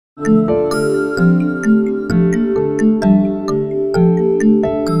Lovely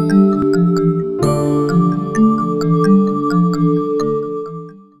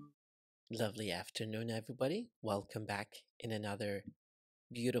afternoon, everybody. Welcome back in another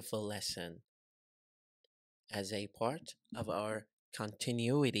beautiful lesson as a part of our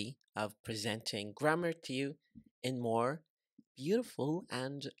continuity of presenting grammar to you in more beautiful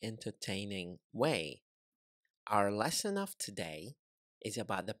and entertaining way. Our lesson of today is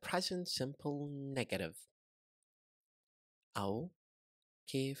about the present simple negative أو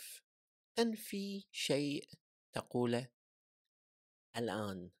كيف تنفي شيء تقوله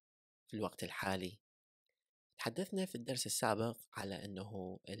الآن في الوقت الحالي. تحدثنا في الدرس السابق على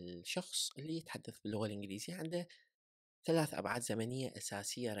أنه الشخص اللي يتحدث باللغة الإنجليزية عنده 3 أبعاد زمنية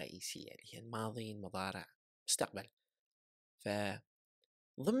أساسية رئيسية اللي هي الماضي، المضارع، مستقبل.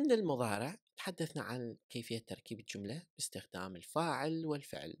 فضمن المضارع تحدثنا عن كيفية تركيب الجملة باستخدام الفاعل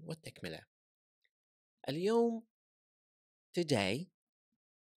والفعل والتكملة. اليوم today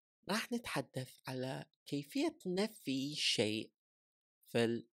راح نتحدث على كيفية نفي شيء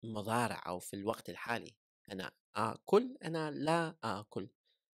في المضارع أو في الوقت الحالي. أنا آكل، أنا لا آكل.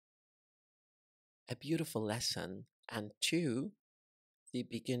 A beautiful lesson and to the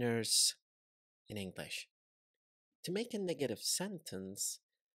beginners in English. To make a negative sentence,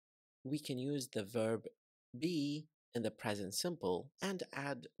 we can use the verb be in the present simple and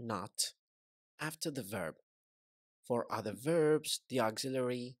add not after the verb. For other verbs, the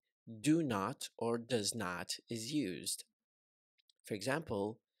auxiliary do not or does not is used. For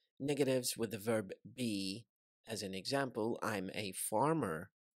example, negatives with the verb be, as an example, I'm a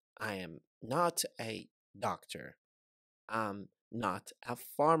farmer. I am not a doctor. I'm not a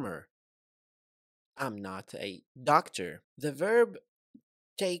farmer. I'm not a doctor. The verb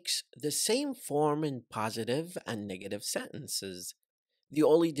takes the same form in positive and negative sentences. The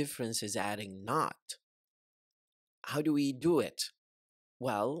only difference is adding not. How do we do it?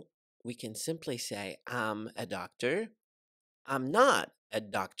 Well, we can simply say, I'm a doctor. I'm not a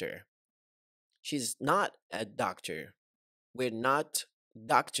doctor. She's not a doctor. We're not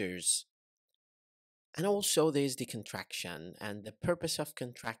doctors. And also there's the contraction, and the purpose of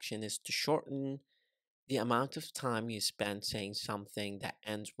contraction is to shorten the amount of time you spend saying something that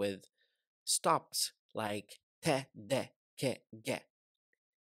ends with stops like te, de, ke, ge.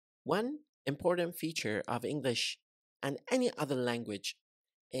 One important feature of English and any other language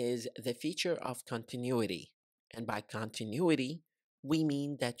is the feature of continuity. And by continuity, we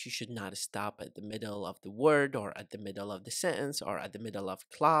mean that you should not stop at the middle of the word or at the middle of the sentence or at the middle of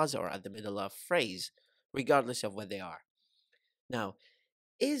clause or at the middle of phrase, regardless of what they are. Now,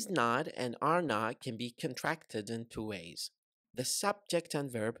 is not and are not can be contracted in 2 ways. The subject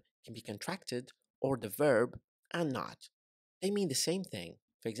and verb can be contracted, or the verb and not. They mean the same thing.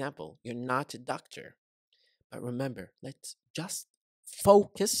 For example, you're not a doctor. But remember, let's just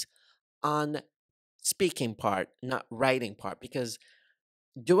focus on speaking part, not writing part, because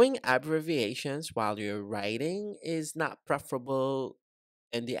doing abbreviations while you're writing is not preferable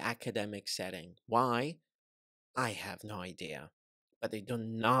in the academic setting. Why? I have no idea. But they do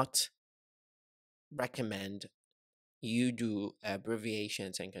not recommend you do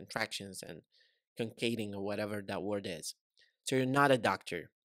abbreviations and contractions and concatenating or whatever that word is. So you're not a doctor.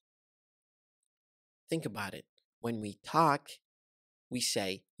 Think about it. When we talk, we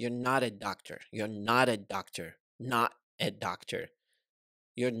say, you're not a doctor. You're not a doctor. Not a doctor.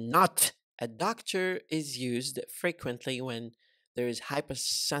 You're not a doctor is used frequently when there is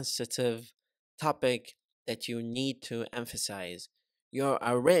hypersensitive topic that you need to emphasize. You're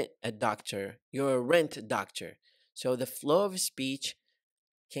a doctor. You're a rent doctor. So the flow of speech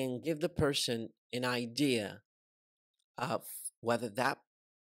can give the person an idea of whether that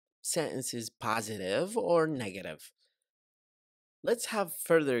sentence is positive or negative. Let's have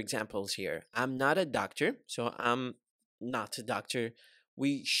further examples here. I'm not a doctor, so I'm not a doctor.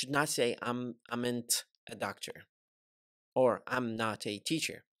 We should not say I'm not a doctor or I'm not a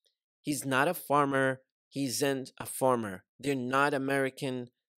teacher. He's not a farmer. He isn't a farmer. They're not American.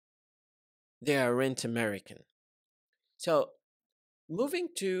 They aren't American. So moving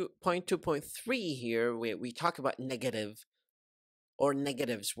to point 2.3 here, we talk about negative or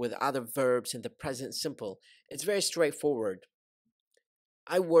negatives with other verbs in the present simple. It's very straightforward.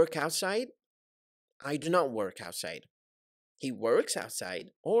 I work outside. I do not work outside. He works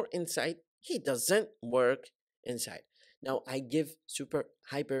outside or inside. He doesn't work inside. Now, I give super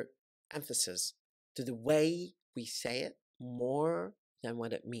hyper emphasis to the way we say it more than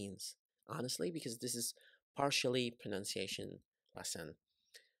what it means, honestly, because this is partially pronunciation lesson.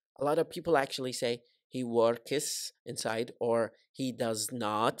 A lot of people actually say, he works inside, or he does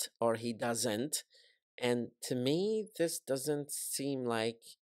not, or he doesn't. And to me, this doesn't seem like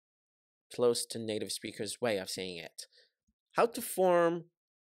close to native speakers' way of saying it. How to form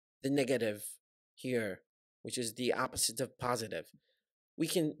the negative here, which is the opposite of positive? We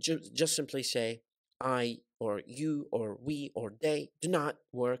can just simply say, I or you or we or they do not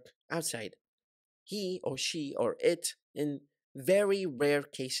work outside. He or she or it, in very rare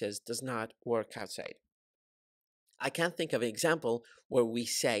cases, does not work outside. I can't think of an example where we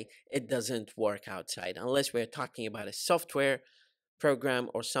say it doesn't work outside, unless we're talking about a software program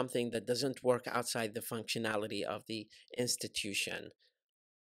or something that doesn't work outside the functionality of the institution.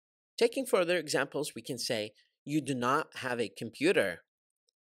 Taking further examples, we can say, you do not have a computer.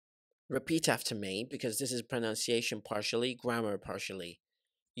 Repeat after me, because this is pronunciation partially, grammar partially.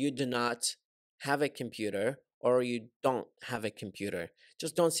 You do not have a computer, or you don't have a computer.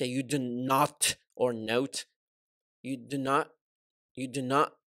 Just don't say you do not or note. You do not, you do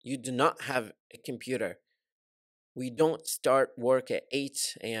not, you do not have a computer. We don't start work at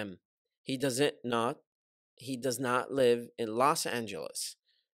 8 a.m. He does not live in Los Angeles.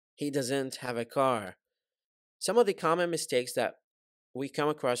 He doesn't have a car. Some of the common mistakes that we come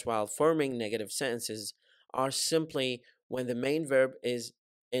across while forming negative sentences are simply when the main verb is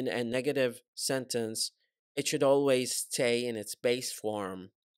in a negative sentence, it should always stay in its base form.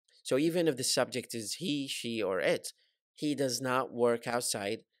 So even if the subject is he, she, or it, he does not work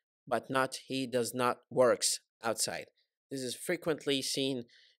outside, but not he does not works outside. This is frequently seen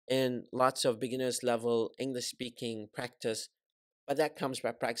in lots of beginners level English speaking practice, but that comes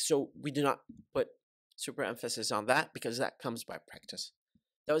by practice. So we do not put super emphasis on that because that comes by practice.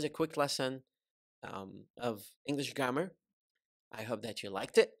 That was a quick lesson of English grammar. I hope that you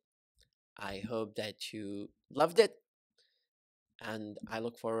liked it. I hope that you loved it. And I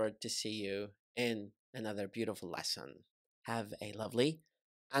look forward to see you in another beautiful lesson. Have a lovely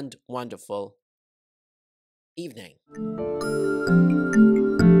and wonderful evening.